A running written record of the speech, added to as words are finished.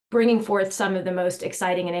bringing forth some of the most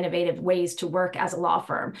exciting and innovative ways to work as a law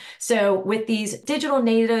firm. So with these digital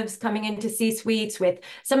natives coming into C-suites, with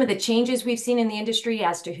some of the changes we've seen in the industry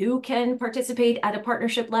as to who can participate at a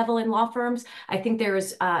partnership level in law firms, I think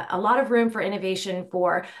there's a lot of room for innovation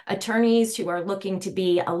for attorneys who are looking to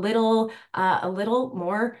be a little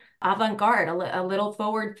more avant-garde, a little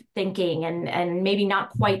forward thinking, and maybe not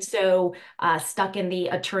quite so stuck in the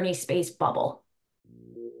attorney space bubble.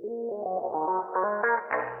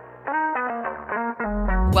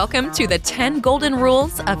 Welcome to the 10 Golden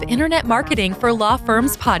Rules of Internet Marketing for Law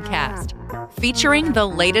Firms podcast, featuring the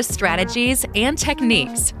latest strategies and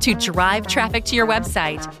techniques to drive traffic to your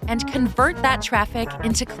website and convert that traffic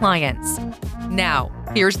into clients. Now,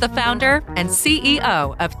 here's the founder and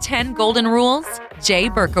CEO of 10 Golden Rules, Jay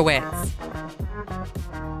Berkowitz.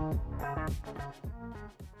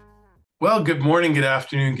 Well, good morning, good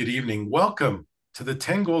afternoon, good evening. Welcome to the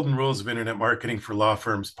 10 Golden Rules of Internet Marketing for Law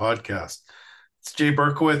Firms podcast. It's Jay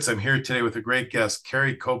Berkowitz. I'm here today with a great guest,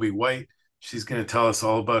 Kerri Coby White. She's going to tell us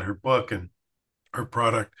all about her book and her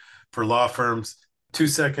product for law firms. 2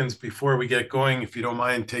 seconds before we get going, if you don't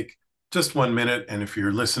mind, take just 1 minute. And if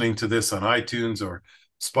you're listening to this on iTunes or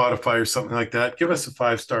Spotify or something like that, give us a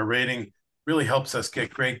 5-star rating. Really helps us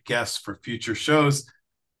get great guests for future shows.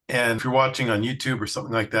 And if you're watching on YouTube or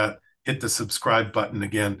something like that, hit the subscribe button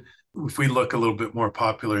again. If we look a little bit more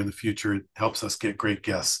popular in the future, it helps us get great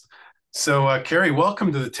guests. So, Kerri,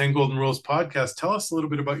 welcome to the 10 Golden Rules podcast. Tell us a little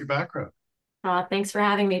bit about your background. Thanks for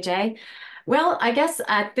having me, Jay. Well, I guess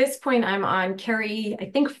at this point, I'm on Kerri,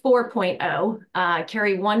 I think 4.0.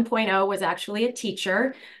 Kerri 1.0 was actually a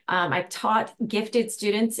teacher. I taught gifted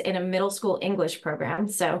students in a middle school English program.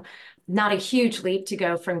 So not a huge leap to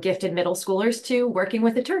go from gifted middle schoolers to working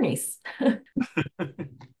with attorneys.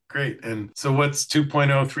 Great. And so what's 2.0,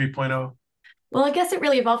 3.0? Well, I guess it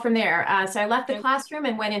really evolved from there. So I left the classroom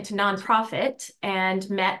and went into nonprofit and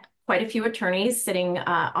met quite a few attorneys sitting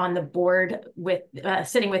on the board with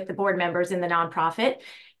the board members in the nonprofit.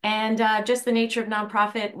 And just the nature of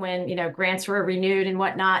nonprofit, when grants were renewed and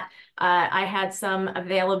whatnot, I had some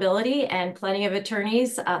availability and plenty of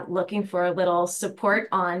attorneys looking for a little support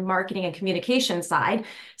on marketing and communication side.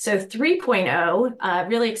 So 3.0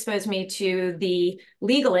 really exposed me to the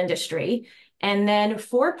legal industry. And then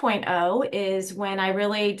 4.0 is when I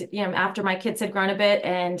really, after my kids had grown a bit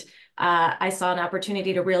and I saw an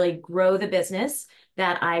opportunity to really grow the business,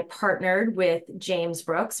 that I partnered with James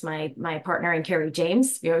Brooks, my partner, and Kerri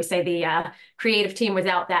James. We always say the creative team was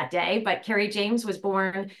out that day, but Kerri James was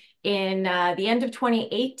born in the end of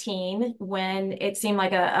 2018 when it seemed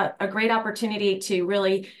like a great opportunity to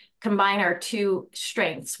really combine our two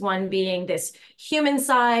strengths, one being this human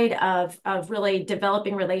side of really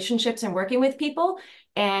developing relationships and working with people,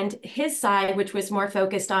 and his side, which was more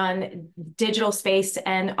focused on digital space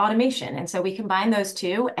and automation. And so we combined those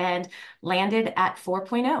two and landed at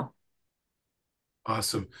 4.0.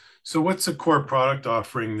 Awesome. So what's the core product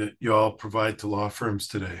offering that you all provide to law firms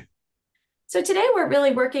today? So today we're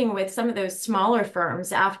really working with some of those smaller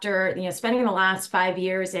firms after spending the last 5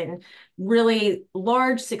 years in really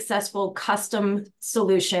large, successful custom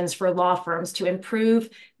solutions for law firms to improve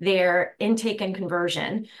their intake and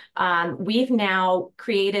conversion. We've now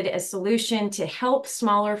created a solution to help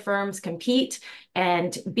smaller firms compete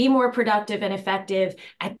and be more productive and effective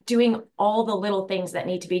at doing all the little things that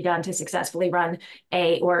need to be done to successfully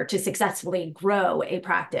to successfully grow a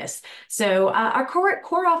practice. So our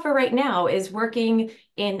core offer right now is working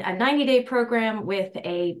in a 90-day program with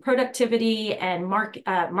a productivity and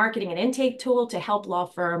marketing and intake tool to help law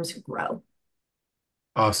firms grow.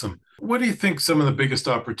 Awesome. What do you think some of the biggest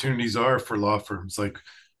opportunities are for law firms? Like,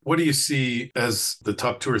 what do you see as the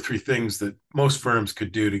top 2 or 3 things that most firms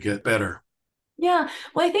could do to get better? Yeah,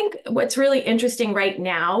 well, I think what's really interesting right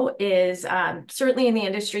now is certainly in the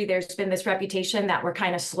industry, there's been this reputation that we're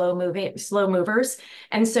kind of slow movers.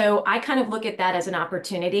 And so I kind of look at that as an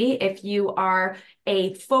opportunity. If you are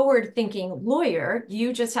a forward-thinking lawyer,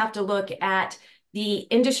 you just have to look at the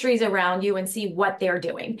industries around you and see what they're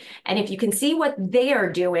doing. And if you can see what they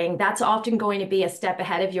are doing, that's often going to be a step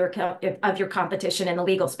ahead of your competition in the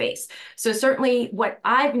legal space. So certainly what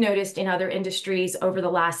I've noticed in other industries over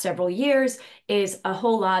the last several years is a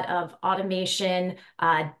whole lot of automation,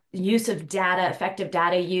 use of data, effective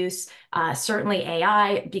data use, certainly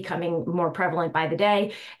AI becoming more prevalent by the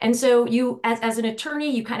day. And so you, as an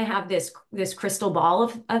attorney, you kind of have this crystal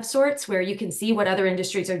ball of sorts where you can see what other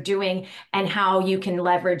industries are doing and how you can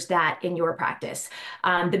leverage that in your practice.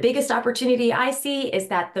 The biggest opportunity I see is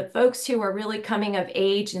that the folks who are really coming of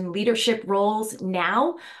age in leadership roles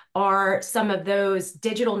now are some of those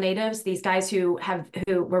digital natives, these guys who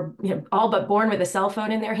were all but born with a cell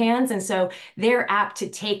phone in their hands. And so they're apt to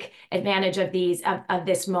take advantage of of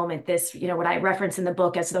this moment, this, what I reference in the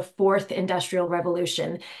book as the fourth industrial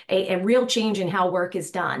revolution, a real change in how work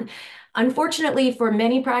is done. Unfortunately, for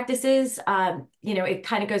many practices, it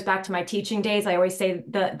kind of goes back to my teaching days. I always say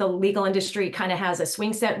the legal industry kind of has a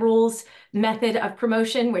swing set rules method of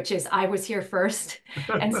promotion, which is I was here first.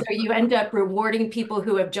 And so you end up rewarding people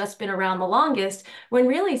who have just been around the longest, when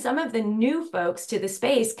really some of the new folks to the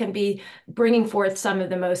space can be bringing forth some of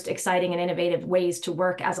the most exciting and innovative ways to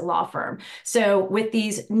work as a law firm. So with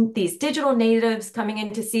these digital natives coming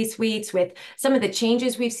into C-suites, with some of the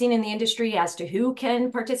changes we've seen in the industry as to who can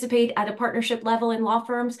participate at a partnership level in law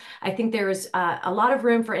firms, I think there's a lot of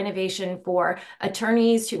room for innovation for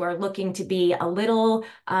attorneys who are looking to be a little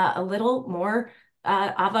more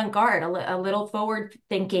avant-garde, a little forward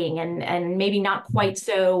thinking, and maybe not quite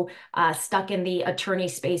so stuck in the attorney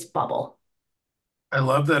space bubble. I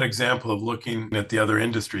love that example of looking at the other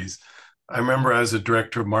industries. I remember I was a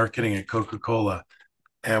director of marketing at Coca-Cola,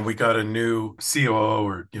 and we got a new COO,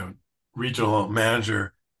 or regional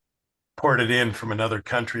manager, ported in from another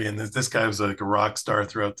country, and this guy was like a rock star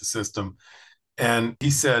throughout the system. And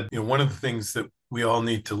he said, one of the things that we all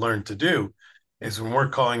need to learn to do is, when we're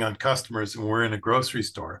calling on customers and we're in a grocery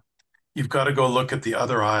store, you've got to go look at the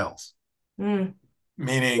other aisles. Meaning,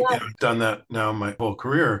 Yeah. I've done that now my whole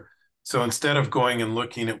career. So instead of going and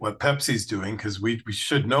looking at what Pepsi's doing, because we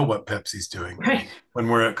should know what Pepsi's doing Right. when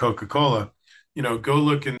we're at Coca-Cola, go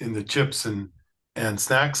look in the chips and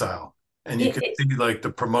snacks aisle, and you can see like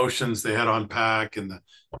the promotions they had on pack, and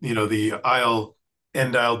the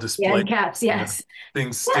end aisle display, end caps, yes.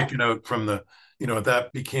 Things sticking out from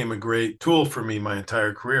that became a great tool for me my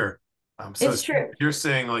entire career. So It's true. you're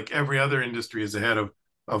saying like every other industry is ahead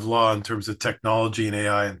of law in terms of technology and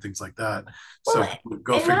AI and things like that. So Well,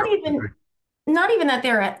 go and figure. not even that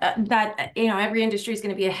they're that every industry is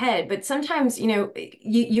going to be ahead, but sometimes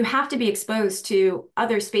you have to be exposed to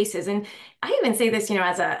other spaces. And I even say this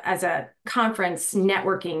as a conference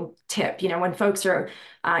networking tip. When folks are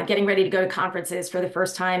getting ready to go to conferences for the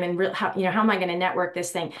first time, and how am I going to network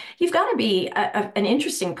this thing? You've got to be an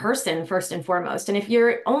interesting person first and foremost. And if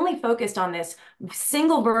you're only focused on this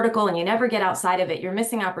single vertical and you never get outside of it, you're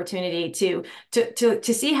missing opportunity to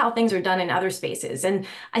see how things are done in other spaces. And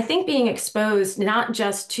I think being exposed not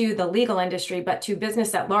just to the legal industry, but to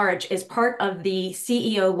business at large is part of the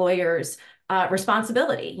CEO lawyer's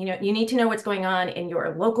responsibility. You need to know what's going on in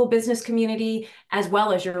your local business community as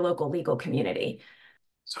well as your local legal community.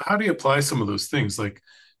 So how do you apply some of those things? Like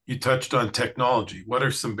you touched on technology. What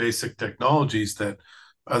are some basic technologies that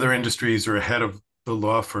other industries are ahead of the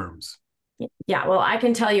law firms? Yeah, well, I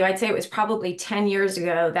can tell you, I'd say it was probably 10 years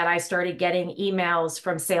ago that I started getting emails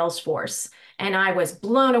from Salesforce, and I was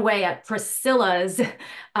blown away at Priscilla's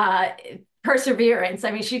perseverance. I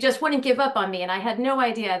mean, she just wouldn't give up on me, and I had no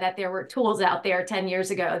idea that there were tools out there 10 years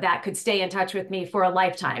ago that could stay in touch with me for a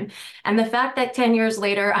lifetime. And the fact that 10 years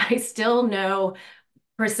later, I still know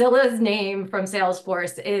Priscilla's name from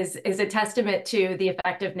Salesforce is a testament to the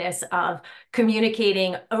effectiveness of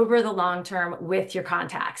communicating over the long term with your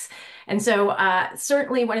contacts. And so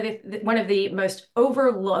certainly one of the most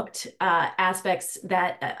overlooked aspects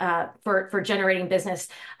that for generating business,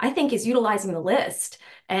 I think, is utilizing the list.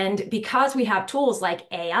 And because we have tools like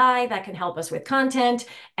AI that can help us with content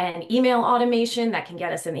and email automation that can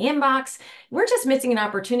get us in the inbox, we're just missing an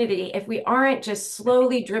opportunity if we aren't just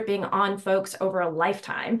slowly dripping on folks over a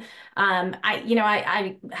lifetime.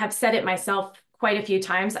 I have said it myself quite a few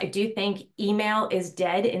times. I do think email is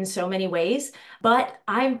dead in so many ways, but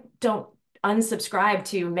I don't unsubscribe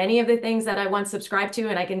to many of the things that I once subscribed to.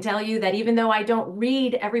 And I can tell you that even though I don't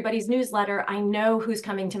read everybody's newsletter, I know who's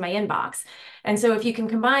coming to my inbox. And so if you can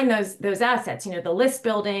combine those assets, the list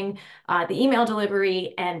building, the email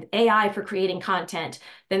delivery, and AI for creating content,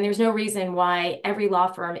 then there's no reason why every law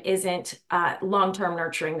firm isn't long-term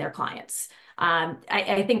nurturing their clients.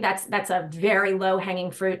 I think that's a very low-hanging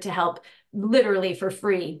fruit to help literally for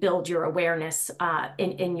free build your awareness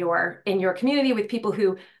in your community with people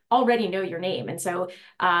who already know your name. And so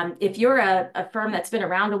if you're a firm that's been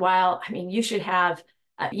around a while, I mean, you should have,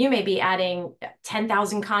 you may be adding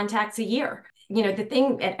 10,000 contacts a year. The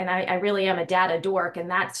thing, and I really am a data dork, and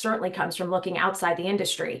that certainly comes from looking outside the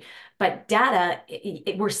industry. But data,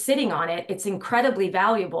 we're sitting on it. It's incredibly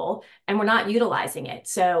valuable, and we're not utilizing it.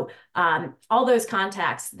 So all those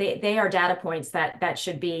contacts, they are data points that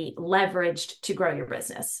should be leveraged to grow your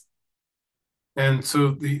business. And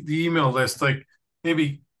so the email list, like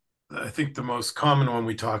maybe I think the most common one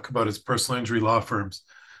we talk about is personal injury law firms.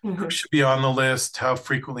 who Mhm. should be on the list, how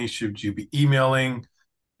frequently should you be emailing,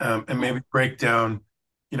 and maybe break down,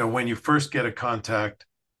 when you first get a contact,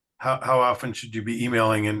 how often should you be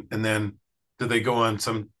emailing, and then do they go on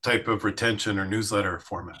some type of retention or newsletter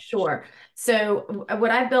format? Sure. So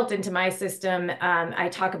what I've built into my system, I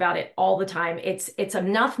talk about it all the time. It's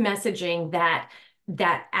enough messaging that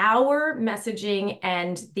our messaging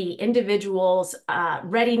and the individual's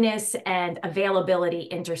readiness and availability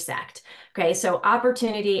intersect. Okay, so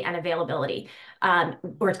opportunity and availability,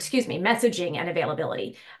 or excuse me, messaging and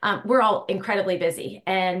availability. We're all incredibly busy,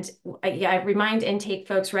 and I remind intake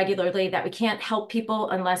folks regularly that we can't help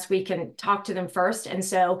people unless we can talk to them first. And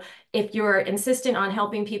so if you're insistent on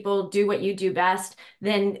helping people do what you do best,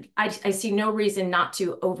 then I see no reason not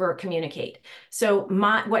to over communicate. So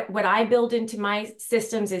what I build into my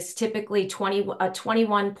systems is typically a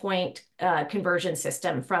 21 point conversion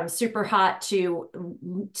system from super hot to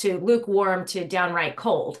lukewarm to downright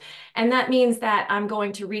cold. And that means that I'm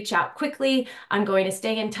going to reach out quickly. I'm going to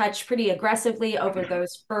stay in touch pretty aggressively over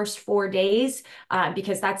those first 4 days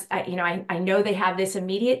because that's, I know they have this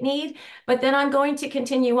immediate need, but then I'm going to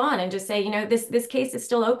continue on and just say, this case is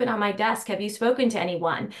still open on my desk. Have you spoken to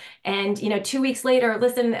anyone? And, 2 weeks later,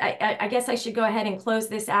 listen, I guess I should go ahead and close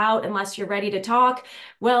this out unless you're ready to talk.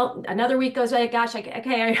 Well, another week goes by. Gosh,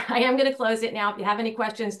 okay, I am going to close it now. If you have any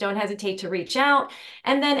questions, don't hesitate to reach out.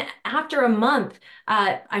 And then after a month,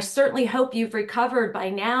 I certainly hope you've recovered by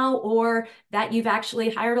now or that you've actually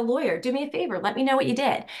hired a lawyer. Do me a favor. Let me know what you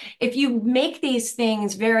did. If you make these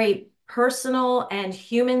things very personal and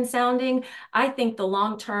human sounding, I think the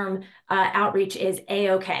long-term outreach is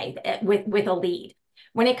a-okay with a lead.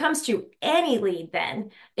 When it comes to any lead,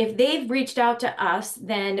 then, if they've reached out to us,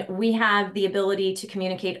 then we have the ability to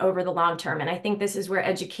communicate over the long term. And I think this is where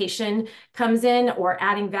education comes in or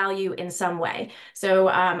adding value in some way. So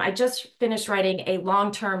I just finished writing a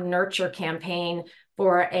long-term nurture campaign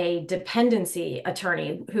for a dependency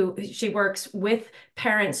attorney who she works with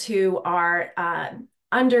parents who are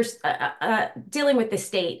dealing with the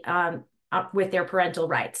state with their parental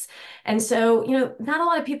rights. And so, not a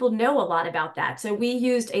lot of people know a lot about that. So we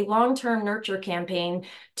used a long-term nurture campaign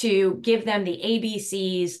to give them the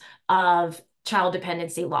ABCs of child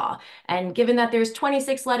dependency law. And given that there's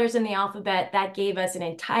 26 letters in the alphabet, that gave us an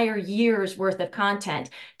entire year's worth of content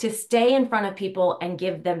to stay in front of people and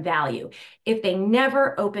give them value. If they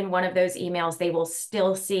never open one of those emails, they will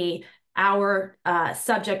still see our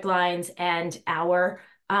subject lines and our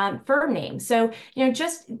firm name. So,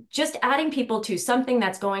 just adding people to something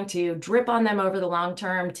that's going to drip on them over the long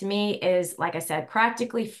term, to me is, like I said,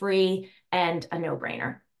 practically free and a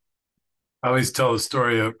no-brainer. I always tell the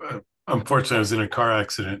story of, unfortunately, I was in a car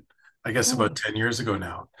accident, I guess about Mm. 10 years ago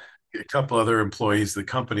now. A couple other employees of the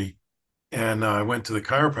company, and I went to the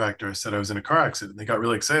chiropractor. I said I was in a car accident. They got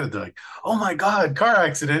really excited. They're like, "Oh my God, car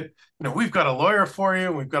accident! We've got a lawyer for you.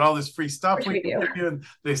 And we've got all this free Of stuff course we we can do. give you." And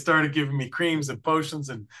they started giving me creams and potions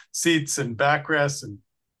and seats and backrests. And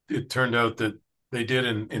it turned out that they did,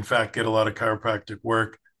 in fact, get a lot of chiropractic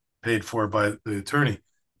work paid for by the attorney.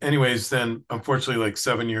 Anyways, then unfortunately, like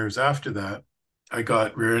 7 years after that, I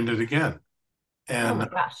got rear-ended again, Oh and my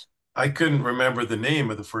gosh. I couldn't remember the name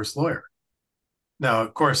of the first lawyer. Now,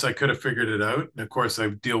 of course, I could have figured it out. And of course, I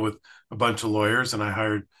deal with a bunch of lawyers and I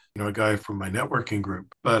hired, a guy from my networking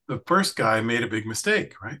group. But the first guy made a big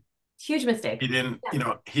mistake, right? Huge mistake. He didn't,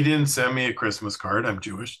 Yeah. he didn't send me a Christmas card. I'm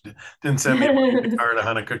Jewish. Didn't send me a birthday card, a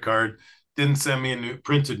Hanukkah card. Didn't send me a new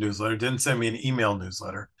printed newsletter. Didn't send me an email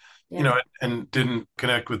newsletter, Yeah. and didn't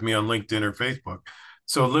connect with me on LinkedIn or Facebook.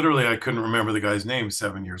 So literally, I couldn't remember the guy's name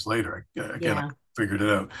 7 years later. Again, I Yeah. figured it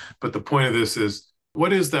out. But the point of this is, what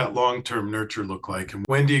does that long-term nurture look like? And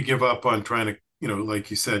when do you give up on trying to,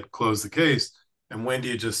 like you said, close the case? And when do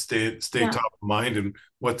you just stay Yeah. top of mind? And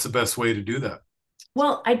what's the best way to do that?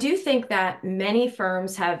 Well, I do think that many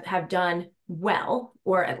firms have done well,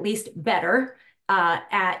 or at least better,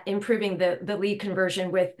 at improving the lead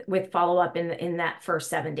conversion with follow up in that first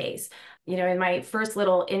 7 days. In my first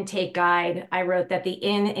little intake guide, I wrote that the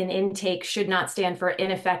in intake should not stand for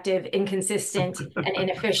ineffective, inconsistent, and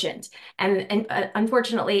inefficient. And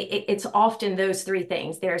unfortunately, it's often those three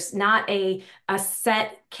things. There's not a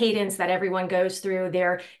set cadence that everyone goes through.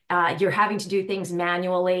 You're having to do things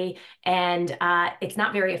manually, and it's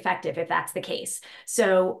not very effective if that's the case.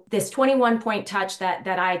 So this 21 point touch that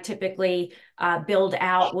I typically build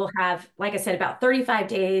out will have, like I said, about 35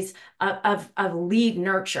 days of lead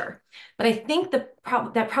nurture. But I think that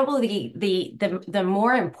probably the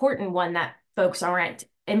more important one that folks aren't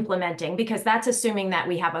implementing, because that's assuming that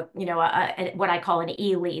we have what I call an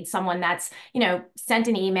e-lead, someone that's, sent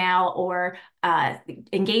an email or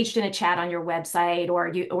engaged in a chat on your website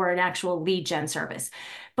or an actual lead gen service.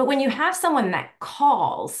 But when you have someone that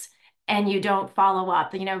calls and you don't follow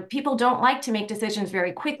up, people don't like to make decisions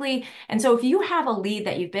very quickly. And so if you have a lead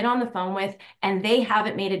that you've been on the phone with and they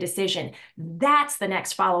haven't made a decision, that's the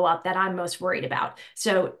next follow-up that I'm most worried about.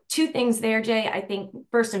 So two things there, Jay. I think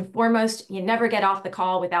first and foremost, you never get off the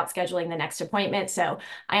call without scheduling the next appointment. So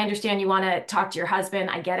I understand you want to talk to your husband.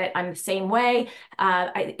 I get it. I'm the same way.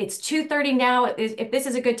 It's 2:30 now. If this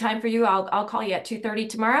is a good time for you, I'll call you at 2:30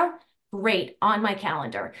 tomorrow. Great, on my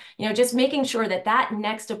calendar. Just making sure that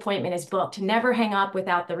next appointment is booked. Never hang up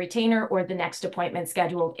without the retainer or the next appointment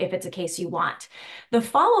scheduled if it's a case you want. The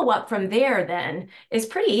follow-up from there then is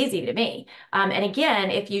pretty easy to me. And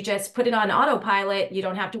again, if you just put it on autopilot, you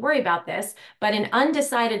don't have to worry about this. But an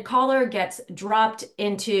undecided caller gets dropped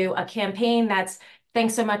into a campaign that's,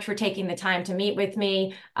 thanks so much for taking the time to meet with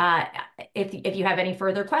me. If you have any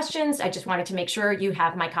further questions, I just wanted to make sure you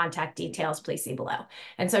have my contact details. Please see below.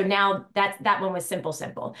 And so now that one was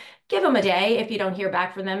simple. Give them a day if you don't hear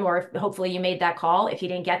back from them, or if hopefully you made that call. If you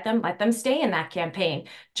didn't get them, let them stay in that campaign.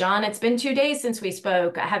 John, it's been 2 days since we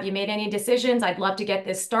spoke. Have you made any decisions? I'd love to get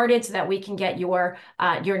this started so that we can get your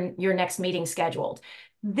next meeting scheduled.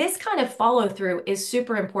 This kind of follow through is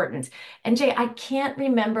super important. And Jay, I can't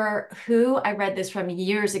remember who I read this from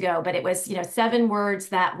years ago, but it was, 7 words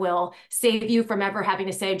that will save you from ever having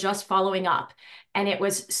to say just following up. And it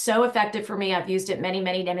was so effective for me. I've used it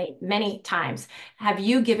many times. Have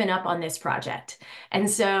you given up on this project? And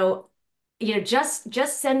so, just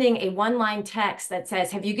sending a 1-line text that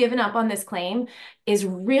says, have you given up on this claim, is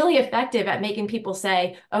really effective at making people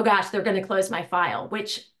say, oh gosh, they're going to close my file,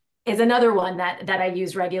 which is another one that I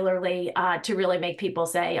use regularly to really make people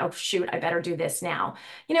say, oh, shoot, I better do this now.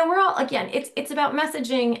 We're all, again, it's about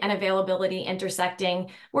messaging and availability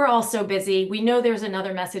intersecting. We're all so busy. We know there's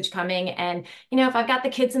another message coming. And, if I've got the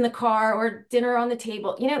kids in the car or dinner on the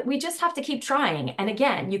table, we just have to keep trying. And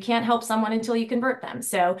again, you can't help someone until you convert them.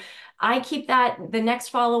 So I keep the next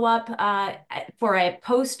follow-up for a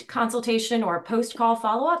post-consultation or post-call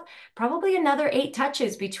follow-up, probably another 8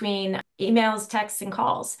 touches between emails, texts, and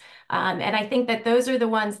calls. And I think that those are the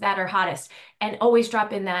ones that are hottest. And always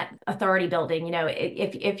drop in that authority building.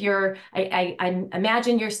 If you're, I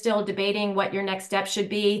imagine you're still debating what your next step should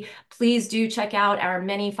be, please do check out our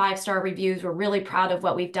many 5-star reviews. We're really proud of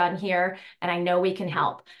what we've done here, and I know we can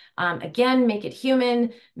help. Again, make it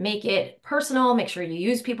human, make it personal, make sure you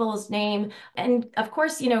use people's name. And of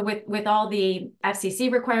course, with all the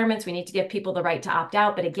FCC requirements, we need to give people the right to opt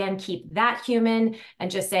out. But again, keep that human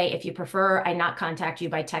and just say, if you prefer I not contact you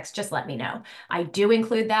by text, just let me know. I do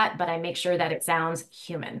include that, but I make sure that it sounds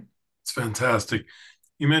human. It's fantastic.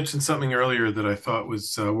 You mentioned something earlier that I thought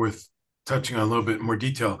was worth touching on a little bit more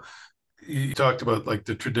detail. You talked about like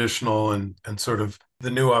the traditional and sort of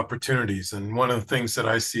the new opportunities. And one of the things that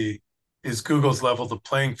I see is Google's leveled the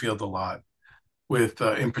playing field a lot with,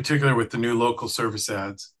 in particular with the new local service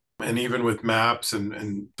ads, and even with maps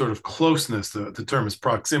and sort of closeness. The term is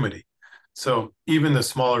proximity. So even the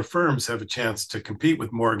smaller firms have a chance to compete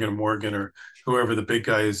with Morgan & Morgan or whoever the big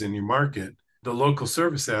guy is in your market. The local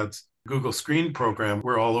service ads, Google Screen program,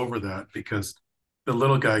 we're all over that because the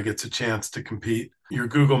little guy gets a chance to compete. Your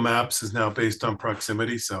Google Maps is now based on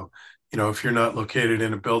proximity. So, if you're not located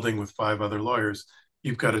in a building with 5 other lawyers,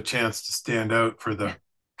 you've got a chance to stand out for the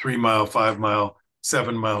 3-mile, 5-mile,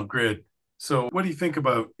 7-mile grid. So what do you think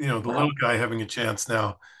about, the little guy having a chance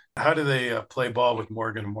now? How do they play ball with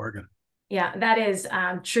Morgan & Morgan? Yeah, that is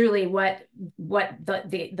truly what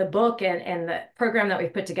the book and the program that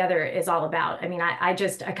we've put together is all about. I mean, I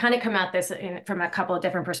kind of come at this from a couple of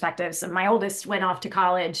different perspectives. My oldest went off to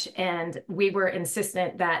college, and we were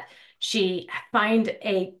insistent that she find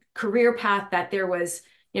a career path that there was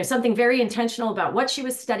something very intentional about what she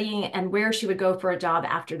was studying and where she would go for a job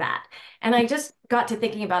after that. And I just got to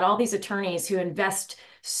thinking about all these attorneys who invest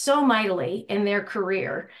so mightily in their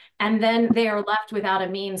career, and then they are left without a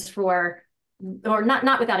means for, or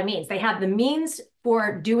not without a means. They have the means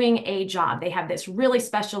for doing a job. They have this really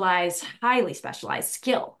specialized, highly specialized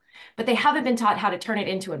skill, but they haven't been taught how to turn it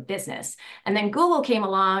into a business. And then Google came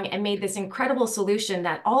along and made this incredible solution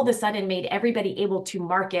that all of a sudden made everybody able to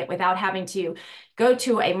market without having to go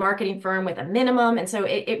to a marketing firm with a minimum. And so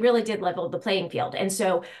it really did level the playing field. And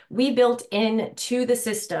so we built into the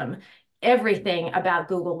system everything about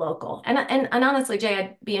Google Local. And honestly, Jay,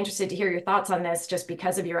 I'd be interested to hear your thoughts on this just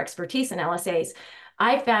because of your expertise in LSAs.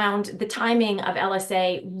 I found the timing of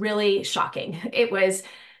LSA really shocking. It was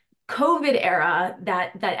COVID era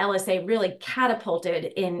that LSA really catapulted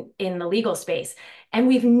in the legal space. And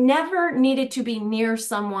we've never needed to be near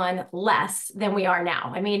someone less than we are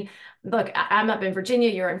now. I mean, look, I'm up in Virginia,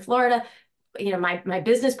 you're in Florida. You know, my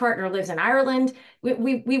business partner lives in Ireland.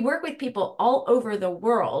 We work with people all over the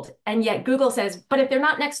world, and yet Google says, but if they're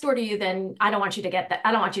not next door to you, then I don't want you to get that.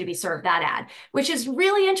 I don't want you to be served that ad, which is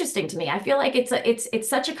really interesting to me. I feel like it's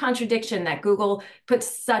such a contradiction that Google puts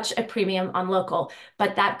such a premium on local,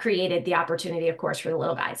 but that created the opportunity, of course, for the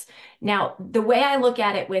little guys. Now, the way I look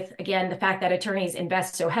at it with, again, the fact that attorneys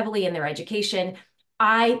invest so heavily in their education,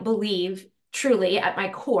 I believe truly at my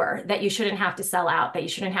core that you shouldn't have to sell out, that you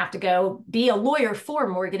shouldn't have to go be a lawyer for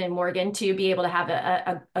Morgan and Morgan to be able to have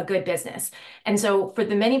a good business. And so for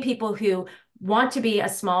the many people who want to be a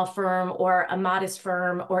small firm or a modest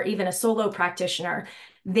firm or even a solo practitioner,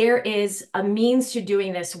 there is a means to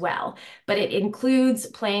doing this well, but it includes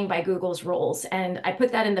playing by Google's rules. And I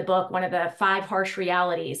put that in the book. One of the 5 harsh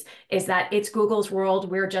realities is that it's Google's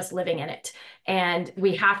world. We're just living in it. And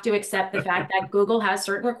we have to accept the fact that Google has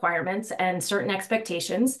certain requirements and certain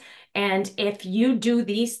expectations. And if you do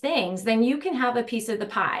these things, then you can have a piece of the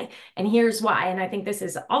pie. And here's why. And I think this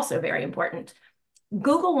is also very important.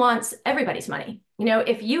 Google wants everybody's money. You know,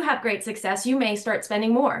 if you have great success, you may start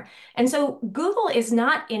spending more. And so Google is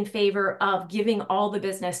not in favor of giving all the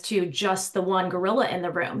business to just the one gorilla in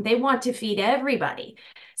the room. They want to feed everybody.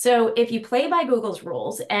 So if you play by Google's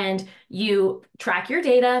rules and you track your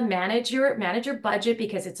data, manage your budget,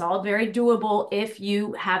 because it's all very doable if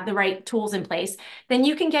you have the right tools in place, then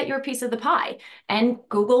you can get your piece of the pie. And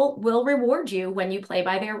Google will reward you when you play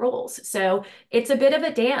by their rules. So it's a bit of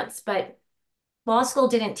a dance, but law school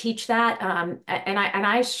didn't teach that, and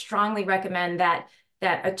I strongly recommend that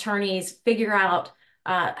attorneys figure out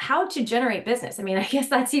how to generate business. I mean, I guess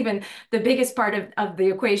that's even the biggest part of the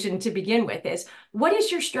equation to begin with is, what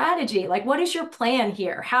is your strategy? Like, what is your plan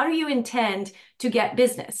here? How do you intend to get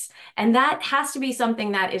business? And that has to be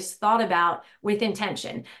something that is thought about with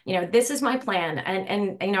intention. You know, this is my plan.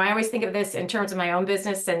 And you know, I always think of this in terms of my own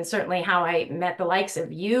business, and certainly how I met the likes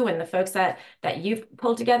of you and the folks that you've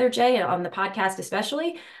pulled together, Jay, on the podcast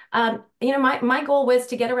especially. You know, my goal was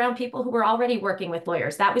to get around people who were already working with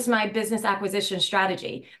lawyers. That was my business acquisition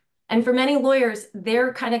strategy. And for many lawyers,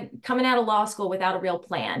 they're kind of coming out of law school without a real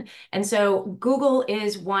plan. And so Google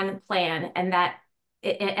is one plan,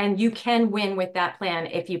 and you can win with that plan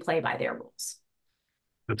if you play by their rules.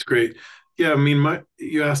 That's great. Yeah, I mean,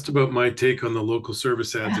 you asked about my take on the local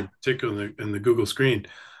service ads, in particular in the Google screen.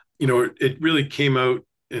 You know, it really came out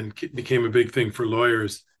and became a big thing for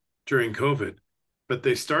lawyers during COVID, but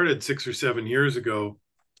they started 6 or 7 years ago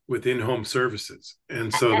with in-home services,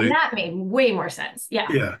 and so that made way more sense.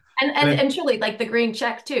 Yeah. And truly, like the green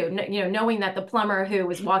check too, you know, knowing that the plumber who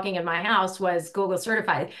was walking in my house was Google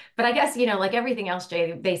certified. But I guess, you know, like everything else,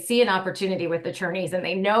 Jay, they see an opportunity with attorneys and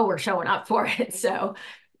they know we're showing up for it. So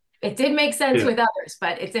it did make sense with others,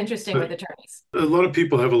 but it's interesting with attorneys. A lot of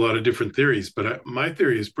people have a lot of different theories, but my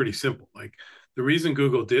theory is pretty simple. Like, the reason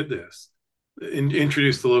Google did this,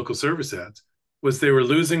 introduced the local service ads, was they were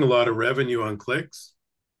losing a lot of revenue on clicks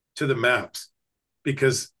to the maps.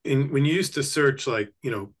 Because when you used to search, like,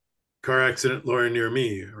 you know, car accident lawyer near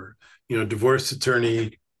me, or, you know, divorce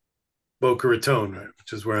attorney Boca Raton, right,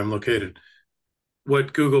 which is where I'm located,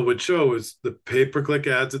 what Google would show is the pay-per-click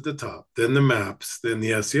ads at the top, then the maps, then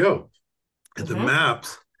the SEO. And the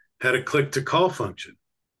maps had a click-to-call function.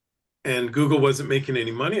 And Google wasn't making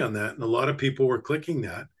any money on that. And a lot of people were clicking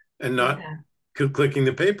that and not clicking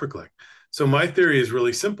the pay-per-click. So my theory is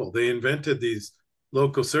really simple. They invented these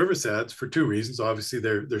local service ads for 2 reasons. Obviously,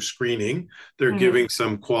 they're screening. They're giving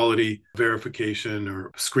some quality verification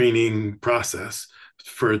or screening process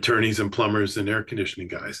for attorneys and plumbers and air conditioning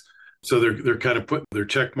guys. So they're kind of putting their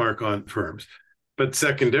check mark on firms. But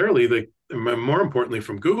secondarily, more importantly,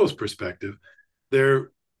 from Google's perspective,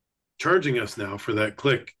 they're charging us now for that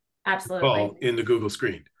click call in the Google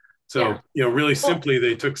screen. So, you know, really simply,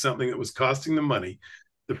 they took something that was costing them money,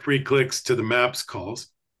 the free clicks to the maps calls,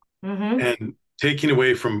 and taking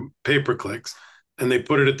away from pay-per-clicks, and they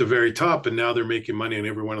put it at the very top, and now they're making money on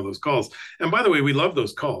every one of those calls. And by the way, we love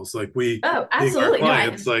those calls. Like, absolutely, being our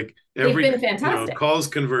clients, like, every, you know, calls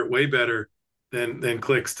convert way better than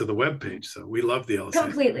clicks to the web page. So we love the LSA.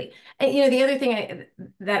 Completely. And, you know, the other thing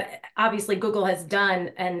that obviously Google has done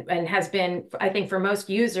and has been, I think, for most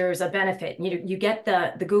users, a benefit. You get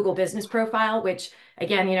the Google business profile, which,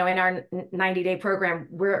 again, you know, in our 90-day program,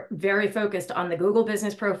 we're very focused on the Google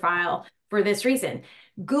business profile for this reason.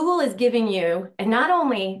 Google is giving you, and not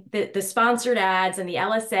only the sponsored ads and the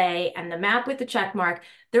LSA and the map with the check mark,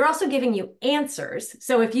 they're also giving you answers.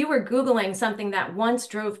 So if you were Googling something that once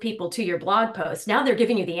drove people to your blog post, now they're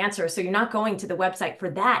giving you the answer. So you're not going to the website for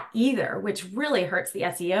that either, which really hurts the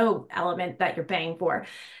SEO element that you're paying for.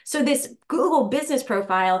 So this Google business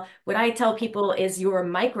profile, what I tell people is your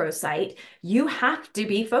microsite. You have to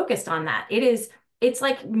be focused on that. It's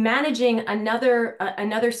like managing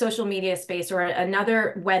another social media space or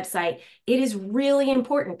another website. It is really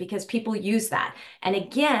important because people use that. And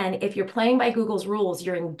again, if you're playing by Google's rules,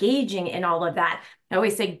 you're engaging in all of that. I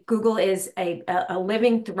always say Google is a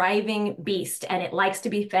living, thriving beast, and it likes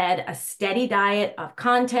to be fed a steady diet of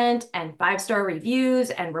content and 5-star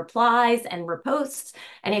reviews and replies and reposts.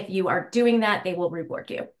 And if you are doing that, they will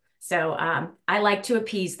reward you. So I like to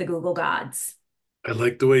appease the Google gods. I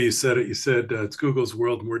like the way you said it. You said it's Google's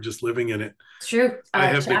world and we're just living in it. It's true. I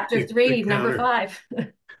have Chapter the 3, number counter.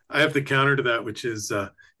 5. I have the counter to that, which is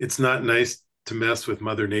it's not nice to mess with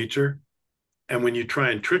Mother Nature. And when you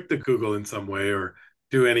try and trick the Google in some way or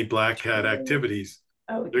do any black hat activities,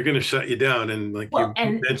 they're going to shut you down. And like you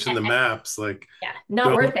mentioned the maps, like yeah,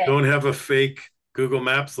 not worth it. Don't have a fake Google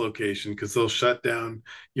Maps location because they'll shut down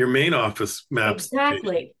your main office maps. Exactly.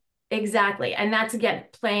 Location. Exactly. And that's, again,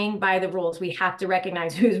 playing by the rules. We have to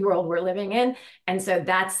recognize whose world we're living in. And so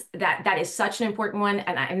that is such an important one.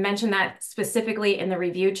 And I mentioned that specifically in the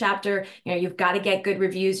review chapter. You know, you've got to get good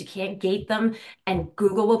reviews. You can't gate them, and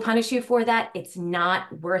Google will punish you for that. It's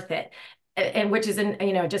not worth it. And which is,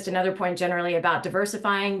 just another point generally about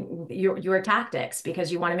diversifying your tactics,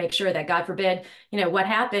 because you want to make sure that, God forbid, what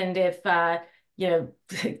happened if,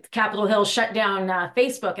 Capitol Hill shut down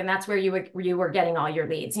Facebook, and that's where you were getting all your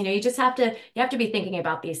leads. You just have to be thinking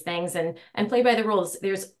about these things and play by the rules.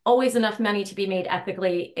 There's always enough money to be made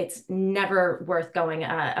ethically. It's never worth going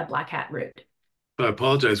a black hat route. I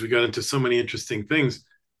apologize. We got into so many interesting things.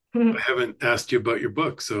 I haven't asked you about your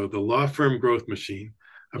book. So, The Law Firm Growth Machine,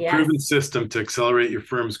 a proven system to accelerate your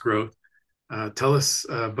firm's growth. Tell us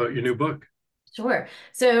about your new book. Sure.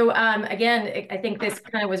 So again, I think this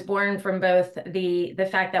kind of was born from both the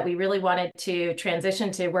fact that we really wanted to transition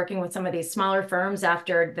to working with some of these smaller firms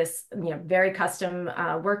after this, very custom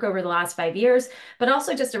work over the last 5 years, but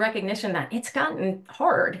also just a recognition that it's gotten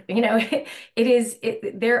hard.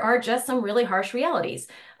 There are just some really harsh realities.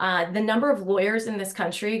 The number of lawyers in this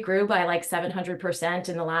country grew by like 700%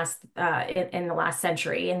 in the last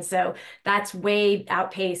century, and so that's way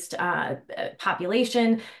outpaced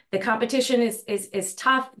population. The competition is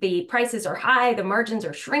tough. The prices are high. The margins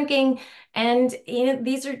are shrinking. And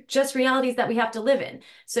these are just realities that we have to live in.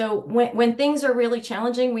 So when things are really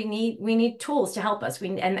challenging, we need tools to help us.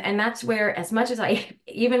 And that's where, as much as I,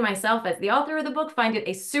 even myself as the author of the book, find it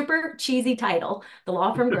a super cheesy title, The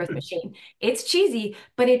Law Firm Growth Machine. It's cheesy,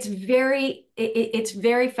 but it's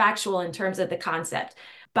very factual in terms of the concept.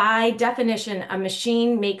 By definition, a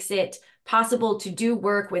machine makes it possible to do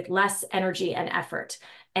work with less energy and effort.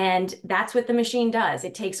 And that's what the machine does.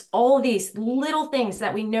 It takes all of these little things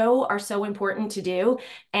that we know are so important to do,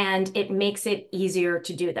 and it makes it easier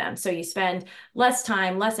to do them. So you spend less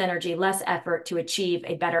time, less energy, less effort to achieve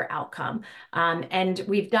a better outcome. And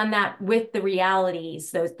we've done that with the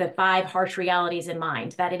realities, the 5 harsh realities in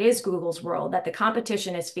mind, that it is Google's world, that the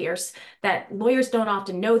competition is fierce, that lawyers don't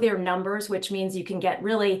often know their numbers, which means you can get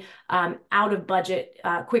really out of budget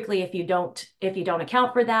quickly if you don't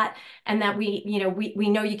account for that, and that we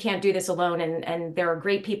know you can't do this alone, and there are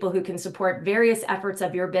great people who can support various efforts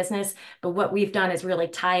of your business, but what we've done is really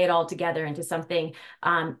tie it all together into something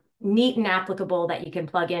neat and applicable that you can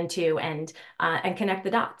plug into and connect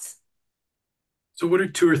the dots. So what are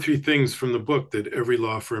 2 or 3 things from the book that every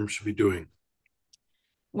law firm should be doing?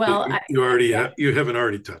 Well, you haven't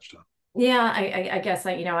already touched on. Yeah, I guess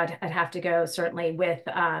I'd have to go certainly with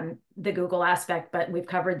the Google aspect, but we've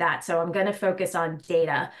covered that. So I'm going to focus on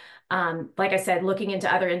data. Like I said, looking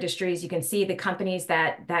into other industries, you can see the companies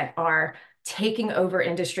that are taking over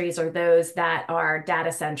industries are those that are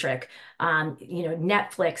data centric.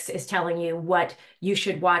 Netflix is telling you what you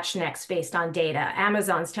should watch next based on data.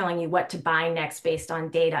 Amazon's telling you what to buy next based on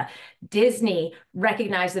data. Disney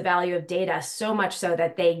recognized the value of data so much so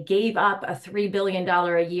that they gave up a $3 billion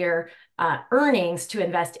a year earnings to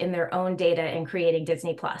invest in their own data in creating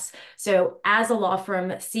Disney Plus. So as a law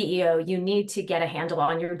firm CEO, you need to get a handle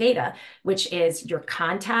on your data, which is your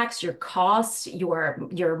contacts, your costs,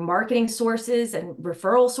 your marketing sources and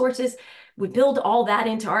referral sources. We build all that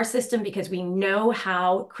into our system because we know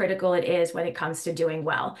how critical it is when it comes to doing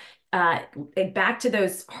well. Back to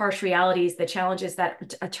those harsh realities, the challenges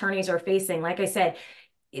that attorneys are facing. Like I said,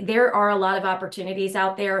 there are a lot of opportunities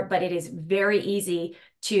out there, but it is very easy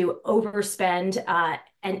to overspend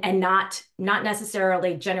and not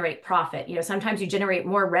necessarily generate profit. Sometimes you generate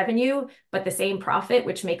more revenue, but the same profit,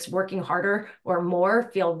 which makes working harder or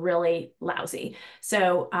more feel really lousy.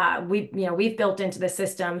 So we've built into the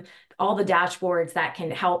system all the dashboards that can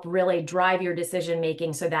help really drive your decision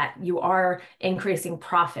making so that you are increasing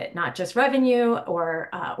profit, not just revenue or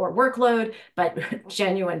workload, but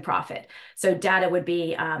genuine profit. So data would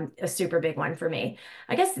be a super big one for me.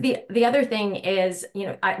 I guess the other thing is,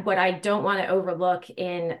 what I don't want to overlook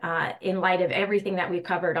in light of everything that we've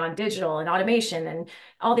covered on digital and automation and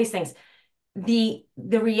all these things. The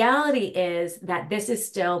reality is that this is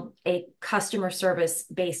still a customer service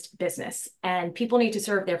based business, and people need to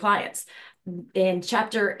serve their clients. In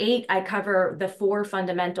chapter 8, I cover the 4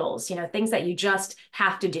 fundamentals, things that you just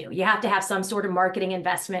have to do. You have to have some sort of marketing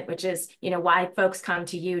investment, which is, why folks come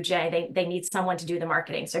to you, Jay. They need someone to do the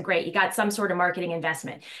marketing. So great, you got some sort of marketing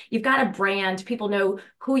investment. You've got a brand. People know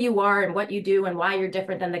who you are and what you do and why you're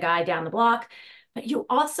different than the guy down the block. But you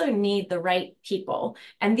also need the right people.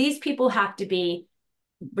 And these people have to be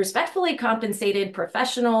respectfully compensated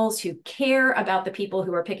professionals who care about the people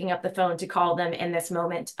who are picking up the phone to call them in this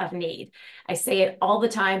moment of need. I say it all the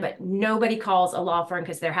time, but nobody calls a law firm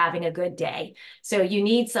because they're having a good day. So you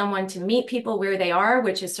need someone to meet people where they are,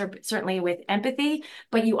 which is certainly with empathy,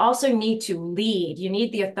 but you also need to lead. You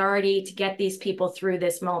need the authority to get these people through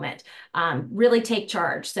this moment. Really take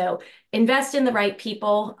charge. So invest in the right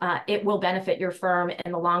people. It will benefit your firm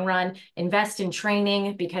in the long run. Invest in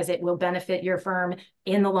training because it will benefit your firm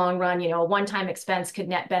in the long run. A one-time expense could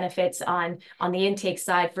net benefits on the intake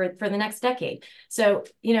side for the next decade. So,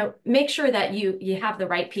 make sure that you have the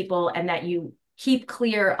right people and that you keep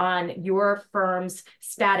clear on your firm's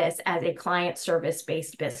status as a client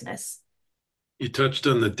service-based business. You touched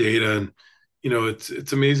on the data, and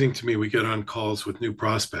it's amazing to me. We get on calls with new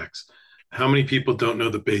prospects. How many people don't know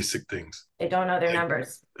the basic things? They don't know their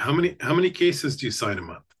numbers. How many cases do you sign a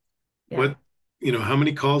month? Yeah. How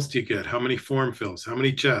many calls do you get? How many form fills? How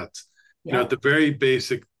many chats? Yeah. At the very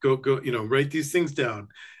basic, go, write these things down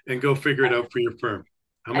and go figure it out for your firm.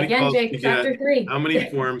 How many calls Jake, do you get? 3. How many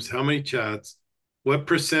forms? How many chats? What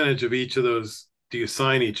percentage of each of those do you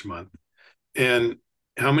sign each month? And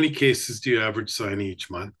how many cases do you average sign each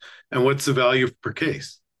month? And what's the value per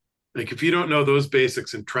case? Like, if you don't know those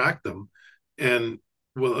basics and track them, and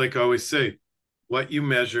like I always say, what you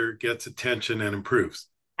measure gets attention and improves.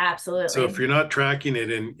 Absolutely. So if you're not tracking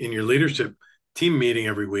it in your leadership team meeting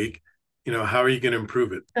every week, how are you going to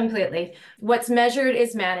improve it? Completely. What's measured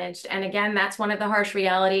is managed. And again, that's one of the harsh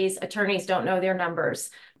realities. Attorneys don't know their numbers.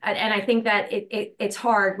 And I think that it's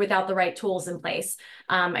hard without the right tools in place.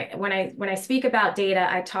 When I speak about data,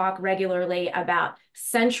 I talk regularly about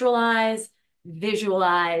centralize,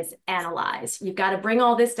 visualize, analyze. You've got to bring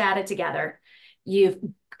all this data together. You've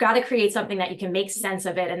got to create something that you can make sense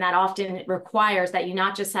of it. And that often requires that you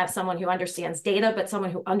not just have someone who understands data, but someone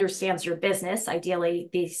who understands your business, ideally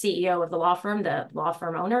the CEO of the law firm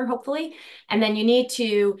owner, hopefully. And then you need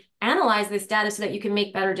to analyze this data so that you can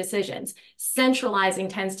make better decisions. Centralizing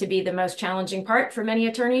tends to be the most challenging part for many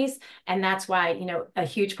attorneys. And that's why, a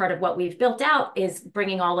huge part of what we've built out is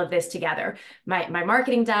bringing all of this together. My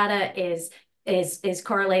marketing data is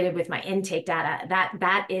correlated with my intake data.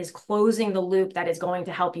 That is closing the loop that is going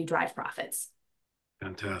to help you drive profits.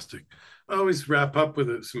 Fantastic. I always wrap up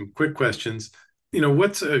with some quick questions.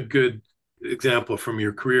 What's a good example from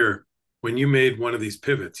your career when you made one of these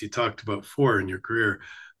pivots? You talked about 4 in your career.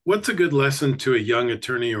 What's a good lesson to a young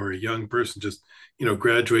attorney or a young person just,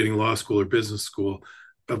 graduating law school or business school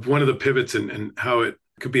of one of the pivots and how it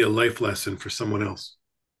could be a life lesson for someone else?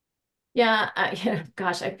 Yeah,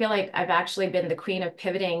 gosh, I feel like I've actually been the queen of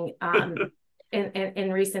pivoting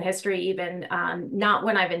in recent history, even not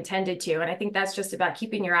when I've intended to. And I think that's just about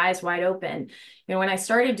keeping your eyes wide open. When I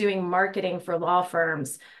started doing marketing for law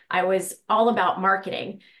firms, I was all about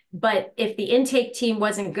marketing. But if the intake team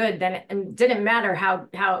wasn't good, then it didn't matter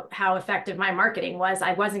how effective my marketing was.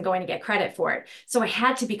 I wasn't going to get credit for it. So I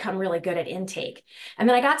had to become really good at intake. And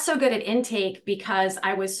then I got so good at intake because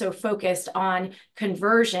I was so focused on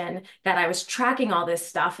conversion that I was tracking all this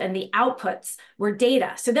stuff and the outputs were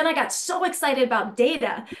data. So then I got so excited about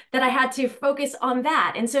data that I had to focus on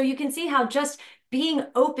that. And so you can see how just being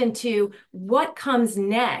open to what comes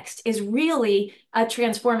next is really a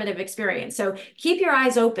transformative experience. So keep your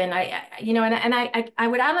eyes open. I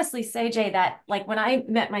would honestly say, Jay, that like when I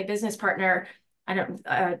met my business partner,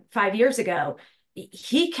 5 years ago,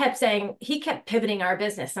 he kept pivoting our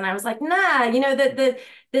business. And I was like, nah,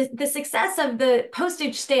 the success of the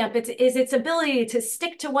postage stamp is its ability to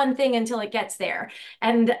stick to one thing until it gets there.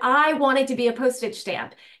 And I wanted to be a postage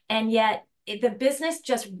stamp. And yet the business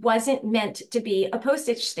just wasn't meant to be a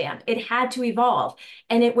postage stamp. It had to evolve.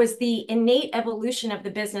 And it was the innate evolution of the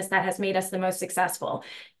business that has made us the most successful.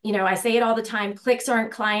 I say it all the time, clicks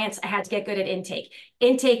aren't clients. I had to get good at intake.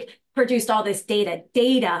 Intake produced all this data.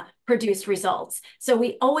 Data produced results. So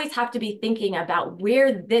we always have to be thinking about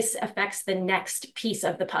where this affects the next piece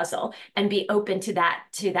of the puzzle and be open to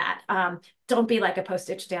that. Don't be like a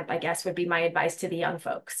postage stamp, I guess, would be my advice to the young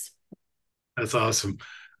folks. That's awesome.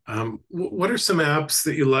 What are some apps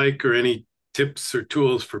that you like, or any tips or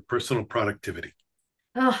tools for personal productivity?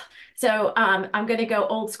 Oh, so I'm going to go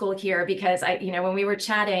old school here because when we were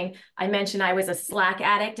chatting, I mentioned I was a Slack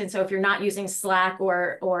addict. And so if you're not using Slack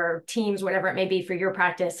or Teams, whatever it may be for your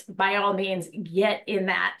practice, by all means, get in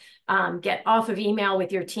that. Get off of email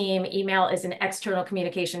with your team. Email is an external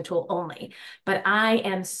communication tool only. But I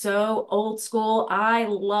am so old school. I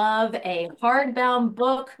love a hardbound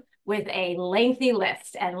book with a lengthy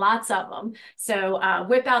list and lots of them. So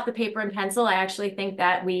whip out the paper and pencil. I actually think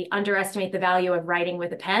that we underestimate the value of writing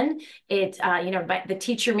with a pen. But the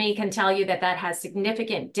teacher me can tell you that has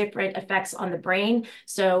significant different effects on the brain.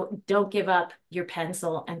 So don't give up your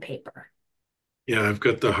pencil and paper. Yeah, I've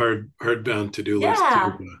got the hardbound to-do list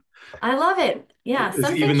Yeah, too. I love it. Yeah,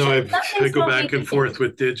 Even though some I things go don't need back to and forth change.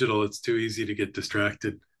 with digital, it's too easy to get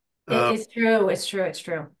distracted. It's true. It's true. It's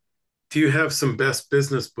true. Do you have some best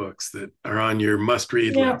business books that are on your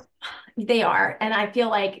must-read You list? know, they are. And I feel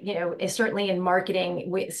like, certainly in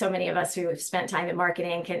marketing, so many of us who have spent time in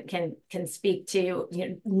marketing can speak to,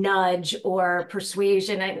 nudge or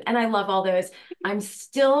persuasion. And I love all those. I'm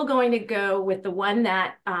still going to go with the one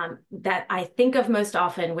that I think of most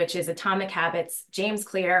often, which is Atomic Habits, James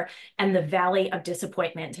Clear, and The Valley of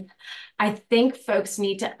Disappointment. I think folks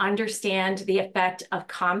need to understand the effect of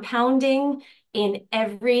compounding in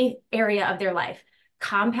every area of their life.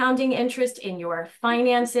 Compounding interest in your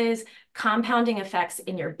finances, compounding effects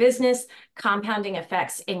in your business, compounding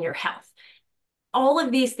effects in your health. All of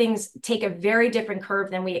these things take a very different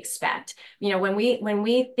curve than we expect. When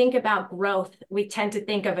we think about growth, we tend to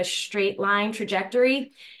think of a straight line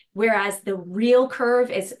trajectory, whereas the real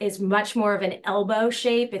curve is much more of an elbow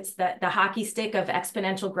shape. It's the hockey stick of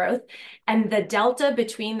exponential growth. And the delta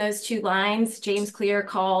between those two lines, James Clear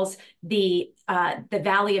calls the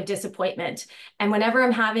valley of disappointment. And whenever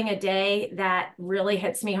I'm having a day that really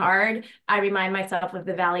hits me hard, I remind myself of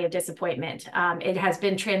the valley of disappointment. It has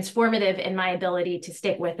been transformative in my ability to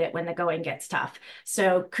stick with it when the going gets tough.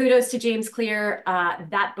 So kudos to James Clear.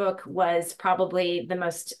 That book was probably the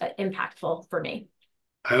most impactful for me.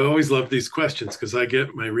 I always love these questions because I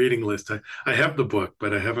get my reading list. I have the book,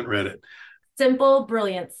 but I haven't read it. Simple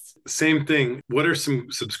brilliance. Same thing. What are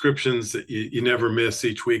some subscriptions that you never miss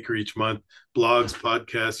each week or each month? Blogs,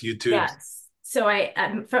 podcasts, YouTube? Yes. So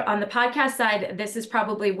on the podcast side, this is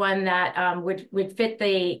probably one that would fit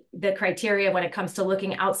the criteria when it comes to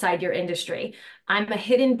looking outside your industry. I'm a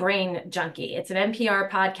hidden brain junkie. It's an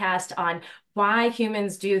NPR podcast on why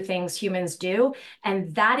humans do things humans do.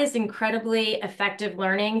 And that is incredibly effective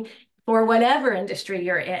learning for whatever industry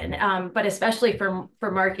you're in, but especially for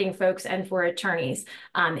marketing folks and for attorneys.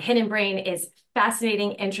 Hidden Brain is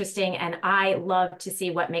fascinating, interesting, and I love to see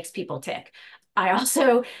what makes people tick. I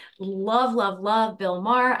also love Bill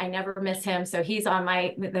Maher. I never miss him. So he's on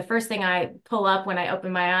the first thing I pull up when I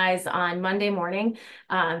open my eyes on Monday morning,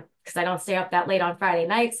 because I don't stay up that late on Friday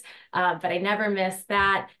nights, but I never miss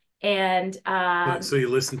that. And so you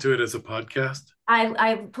listen to it as a podcast?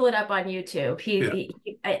 I pull it up on YouTube.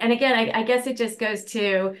 And again, I guess it just goes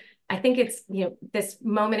to, I think it's, this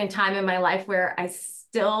moment in time in my life where I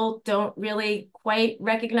still don't really quite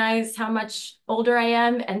recognize how much older I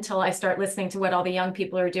am until I start listening to what all the young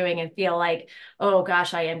people are doing and feel like, oh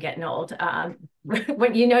gosh, I am getting old.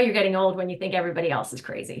 When you're getting old when you think everybody else is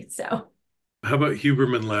crazy. So how about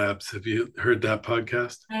Huberman Labs? Have you heard that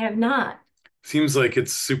podcast? I have not. Seems like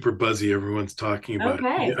it's super buzzy. Everyone's talking about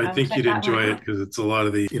it. I think you'd enjoy it because it's a lot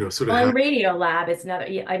of the, sort of. Well, Radio Lab is another.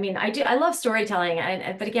 I mean, I love storytelling,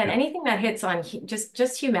 but again, anything that hits on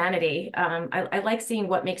just humanity. I like seeing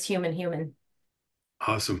what makes human.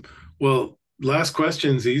 Awesome. Well, last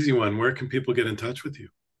question is easy one. Where can people get in touch with you?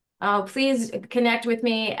 Oh, please connect with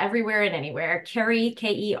me everywhere and anywhere. Kerri,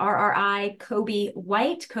 Kerri, Coby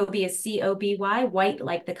White. Coby is Coby, white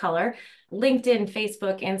like the color. LinkedIn,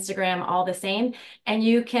 Facebook, Instagram, all the same. And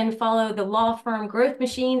you can follow the Law Firm Growth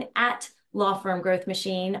Machine at Law Firm Growth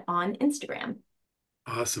Machine on Instagram.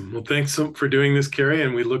 Awesome. Well, thanks for doing this, Kerri,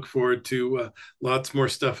 and we look forward to lots more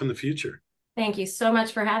stuff in the future. Thank you so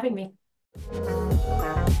much for having me.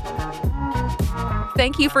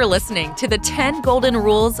 Thank you for listening to the 10 Golden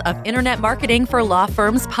Rules of Internet Marketing for Law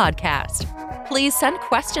Firms podcast. Please send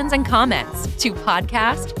questions and comments to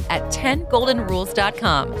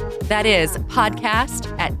podcast@10goldenrules.com. That is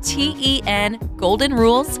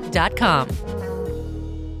podcast@TENgoldenrules.com.